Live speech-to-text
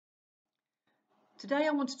Today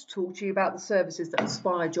I wanted to talk to you about the services that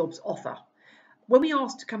Aspire Jobs offer. When we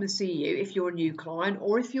ask to come and see you, if you're a new client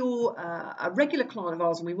or if you're a regular client of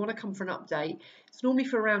ours and we want to come for an update, it's normally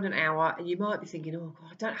for around an hour, and you might be thinking, oh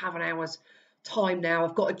God, I don't have an hour's time now,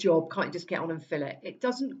 I've got a job, can't you just get on and fill it? It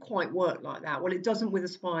doesn't quite work like that. Well, it doesn't with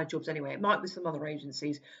Aspire Jobs anyway. It might with some other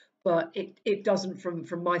agencies, but it doesn't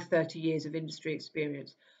from my 30 years of industry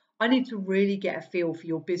experience. I need to really get a feel for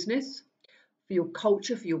your business, for your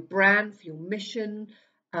culture, for your brand, for your mission,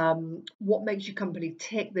 what makes your company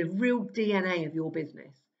tick, the real DNA of your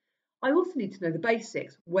business. I also need to know the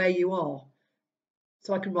basics, where you are,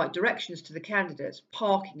 so I can write directions to the candidates,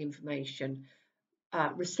 parking information,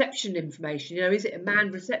 reception information. You know, is it a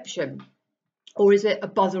manned reception or is it a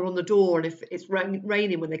buzzer on the door? And if it's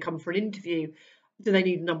raining when they come for an interview, do they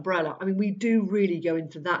need an umbrella? I mean, we do really go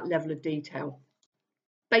into that level of detail.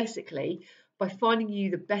 Basically, by finding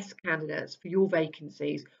you the best candidates for your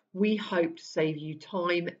vacancies, we hope to save you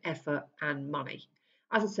time, effort, and money.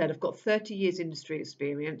 As I said, I've got 30 years industry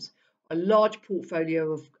experience, a large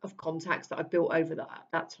portfolio of contacts that I've built over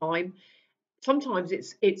that time. Sometimes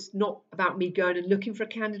it's not about me going and looking for a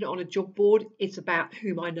candidate on a job board, it's about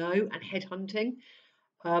whom I know and headhunting.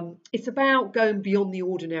 It's about going beyond the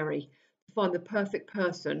ordinary to find the perfect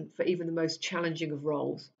person for even the most challenging of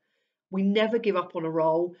roles. We never give up on a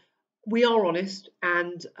role. We are honest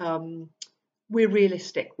and we're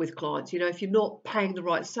realistic with clients. You know, if you're not paying the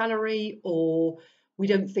right salary or we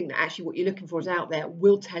don't think that actually what you're looking for is out there,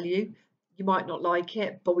 we'll tell you. You might not like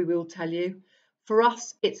it, but we will tell you. For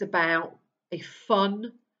us, it's about a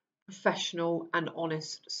fun, professional, and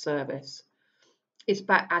honest service. It's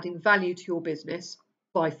about adding value to your business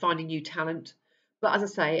by finding new talent, but as I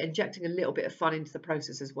say, injecting a little bit of fun into the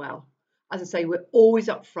process as well. As I say, we're always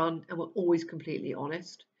upfront and we're always completely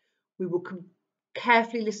honest. We will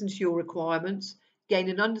carefully listen to your requirements, gain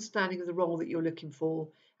an understanding of the role that you're looking for,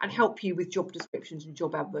 and help you with job descriptions and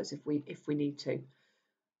job adverts if we need to.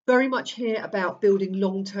 Very much here about building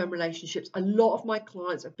long-term relationships. A lot of my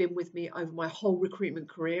clients have been with me over my whole recruitment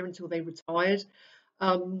career until they retired.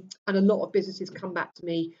 And a lot of businesses come back to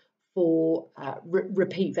me for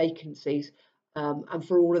repeat vacancies and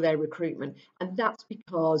for all of their recruitment. And that's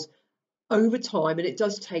because over time, and it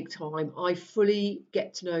does take time, I fully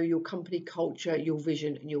get to know your company culture, your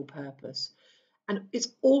vision, and your purpose. And it's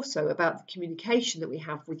also about the communication that we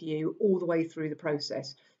have with you all the way through the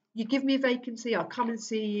process. You give me a vacancy, I come and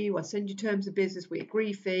see you, I send you terms of business, we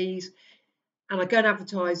agree fees, and I go and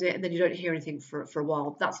advertise it, and then you don't hear anything for a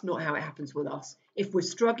while. That's not how it happens with us. If we're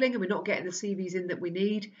struggling and we're not getting the CVs in that we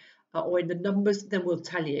need or in the numbers, then we'll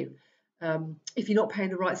tell you. If you're not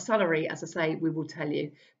paying the right salary, as I say, we will tell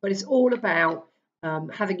you. But it's all about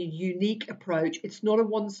having a unique approach. It's not a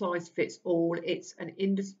one size fits all. It's an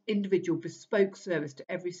individual bespoke service to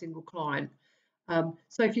every single client. So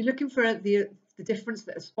if you're looking for the difference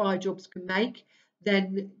that Aspire Jobs can make,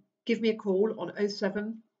 then give me a call on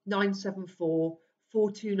 07974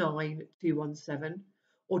 429 217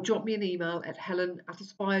 or drop me an email at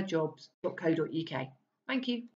helen@aspirejobs.co.uk. Thank you.